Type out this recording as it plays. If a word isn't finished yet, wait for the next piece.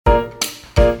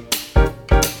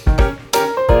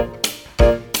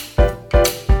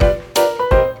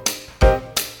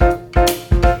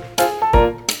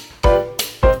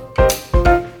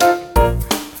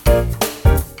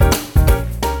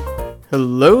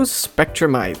Hello,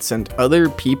 Spectrumites and other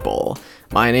people.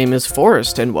 My name is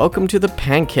Forrest, and welcome to the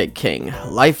Pancake King,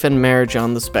 Life and Marriage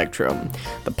on the Spectrum,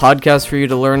 the podcast for you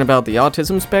to learn about the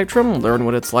autism spectrum, learn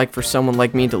what it's like for someone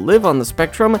like me to live on the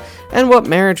spectrum, and what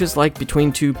marriage is like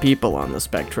between two people on the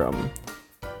spectrum.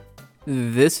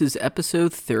 This is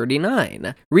episode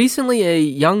 39. Recently, a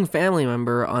young family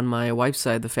member on my wife's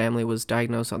side of the family was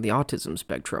diagnosed on the autism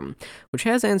spectrum, which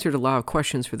has answered a lot of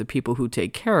questions for the people who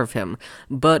take care of him,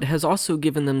 but has also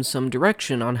given them some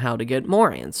direction on how to get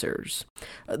more answers.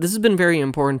 This has been very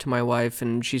important to my wife,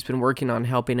 and she's been working on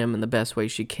helping him in the best way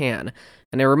she can.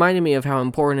 And it reminded me of how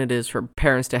important it is for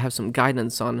parents to have some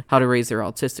guidance on how to raise their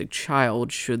autistic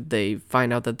child should they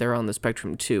find out that they're on the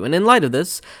spectrum too. And in light of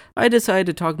this, I decided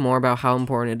to talk more about how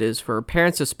important it is for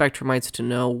parents of Spectrumites to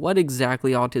know what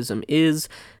exactly autism is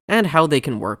and how they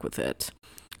can work with it.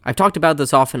 I've talked about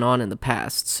this off and on in the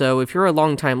past, so if you're a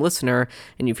long-time listener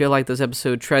and you feel like this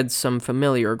episode treads some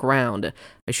familiar ground,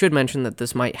 I should mention that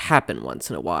this might happen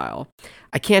once in a while.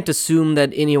 I can't assume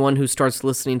that anyone who starts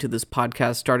listening to this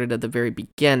podcast started at the very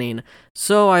beginning,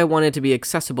 so I want it to be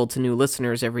accessible to new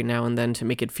listeners every now and then to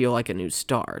make it feel like a new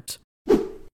start.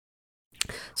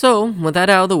 So, with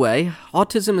that out of the way,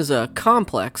 autism is a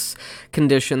complex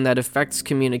condition that affects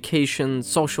communication,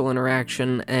 social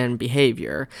interaction, and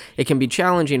behavior. It can be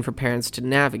challenging for parents to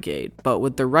navigate, but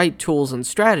with the right tools and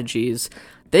strategies,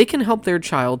 they can help their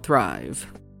child thrive.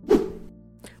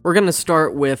 We're going to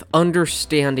start with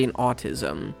understanding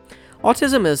autism.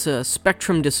 Autism is a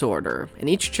spectrum disorder, and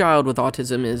each child with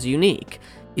autism is unique.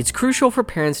 It's crucial for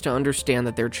parents to understand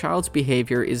that their child's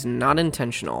behavior is not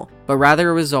intentional, but rather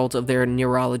a result of their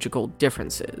neurological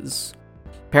differences.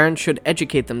 Parents should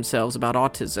educate themselves about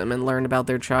autism and learn about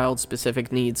their child's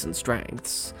specific needs and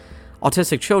strengths.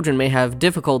 Autistic children may have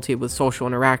difficulty with social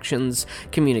interactions,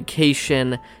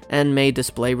 communication, and may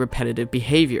display repetitive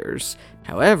behaviors.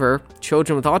 However,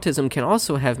 children with autism can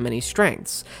also have many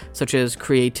strengths, such as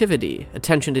creativity,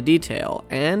 attention to detail,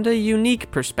 and a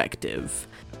unique perspective.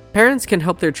 Parents can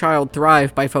help their child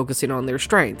thrive by focusing on their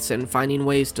strengths and finding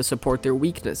ways to support their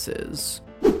weaknesses.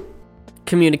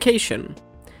 Communication.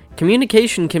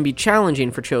 Communication can be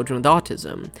challenging for children with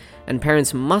autism, and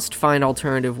parents must find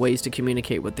alternative ways to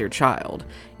communicate with their child.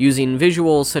 Using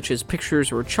visuals such as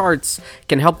pictures or charts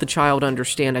can help the child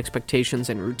understand expectations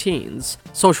and routines.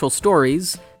 Social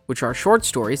stories, which are short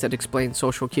stories that explain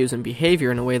social cues and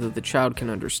behavior in a way that the child can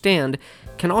understand,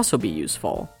 can also be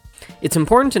useful. It's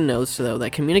important to note, though,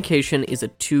 that communication is a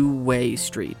two-way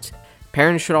street.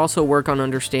 Parents should also work on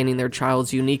understanding their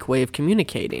child's unique way of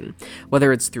communicating,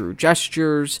 whether it's through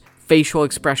gestures, facial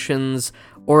expressions,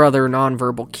 or other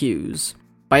nonverbal cues.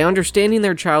 By understanding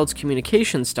their child's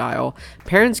communication style,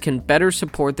 parents can better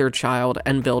support their child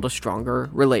and build a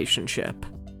stronger relationship.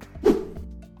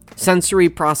 Sensory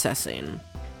processing.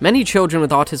 Many children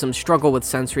with autism struggle with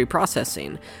sensory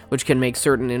processing, which can make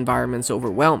certain environments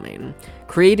overwhelming.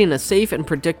 Creating a safe and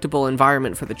predictable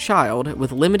environment for the child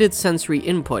with limited sensory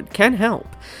input can help.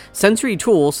 Sensory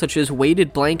tools such as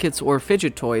weighted blankets or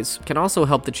fidget toys can also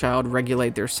help the child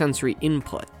regulate their sensory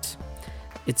input.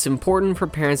 It's important for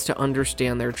parents to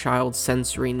understand their child's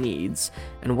sensory needs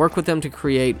and work with them to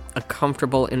create a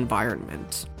comfortable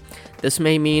environment. This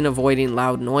may mean avoiding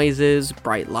loud noises,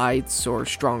 bright lights, or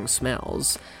strong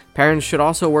smells. Parents should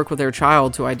also work with their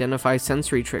child to identify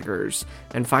sensory triggers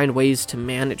and find ways to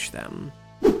manage them.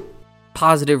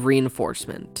 Positive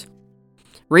reinforcement.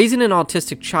 Raising an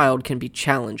autistic child can be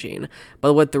challenging,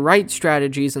 but with the right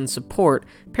strategies and support,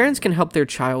 parents can help their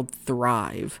child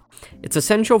thrive. It's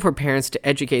essential for parents to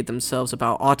educate themselves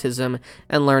about autism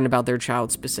and learn about their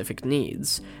child's specific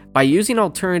needs. By using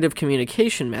alternative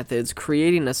communication methods,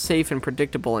 creating a safe and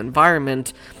predictable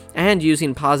environment, and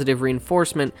using positive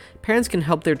reinforcement, parents can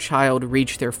help their child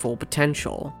reach their full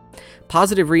potential.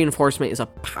 Positive reinforcement is a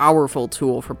powerful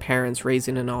tool for parents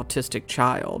raising an autistic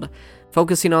child.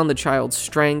 Focusing on the child's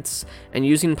strengths and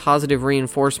using positive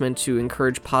reinforcement to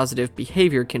encourage positive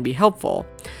behavior can be helpful.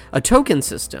 A token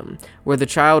system, where the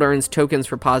child earns tokens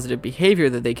for positive behavior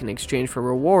that they can exchange for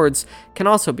rewards, can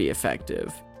also be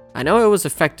effective. I know it was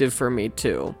effective for me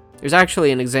too. There's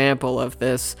actually an example of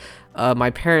this.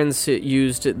 My parents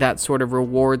used that sort of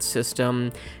reward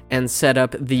system and set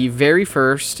up the very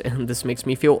first, and this makes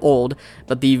me feel old,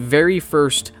 but the very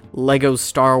first Lego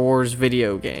Star Wars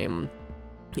video game.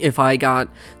 if I got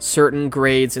certain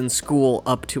grades in school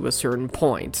up to a certain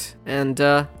point. And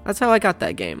that's how I got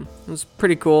that game. It was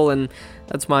pretty cool, and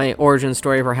that's my origin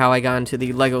story for how I got into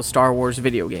the LEGO Star Wars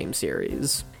video game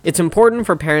series. It's important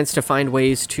for parents to find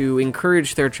ways to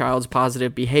encourage their child's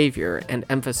positive behavior and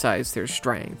emphasize their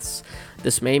strengths.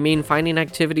 This may mean finding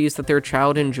activities that their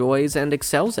child enjoys and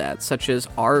excels at, such as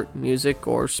art, music,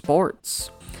 or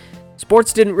sports.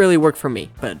 Sports didn't really work for me,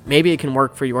 but maybe it can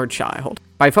work for your child.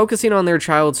 By focusing on their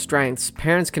child's strengths,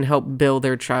 parents can help build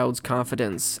their child's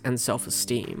confidence and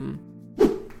self-esteem.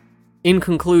 In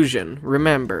conclusion,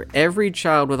 remember, every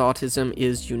child with autism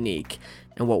is unique,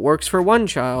 and what works for one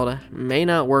child may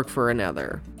not work for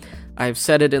another. I've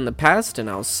said it in the past, and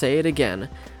I'll say it again,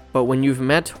 but when you've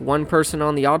met one person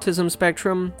on the autism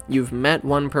spectrum, you've met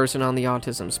one person on the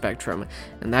autism spectrum,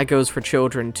 and that goes for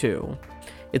children too.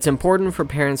 It's important for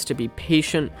parents to be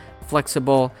patient,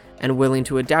 flexible, and willing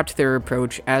to adapt their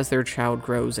approach as their child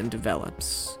grows and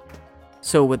develops.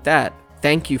 So with that,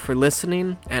 thank you for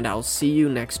listening, and I'll see you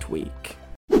next week.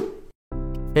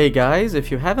 Hey guys,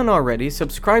 if you haven't already,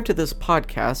 subscribe to this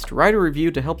podcast, write a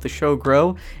review to help the show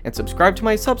grow, and subscribe to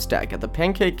my Substack at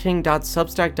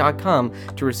thepancakeking.substack.com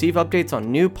to receive updates on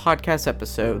new podcast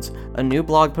episodes, a new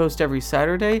blog post every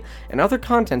Saturday, and other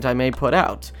content I may put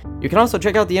out. You can also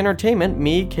check out the entertainment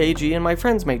me, KG, and my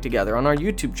friends make together on our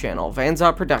YouTube channel,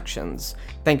 Vanzot Productions.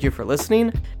 Thank you for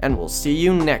listening, and we'll see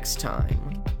you next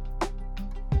time.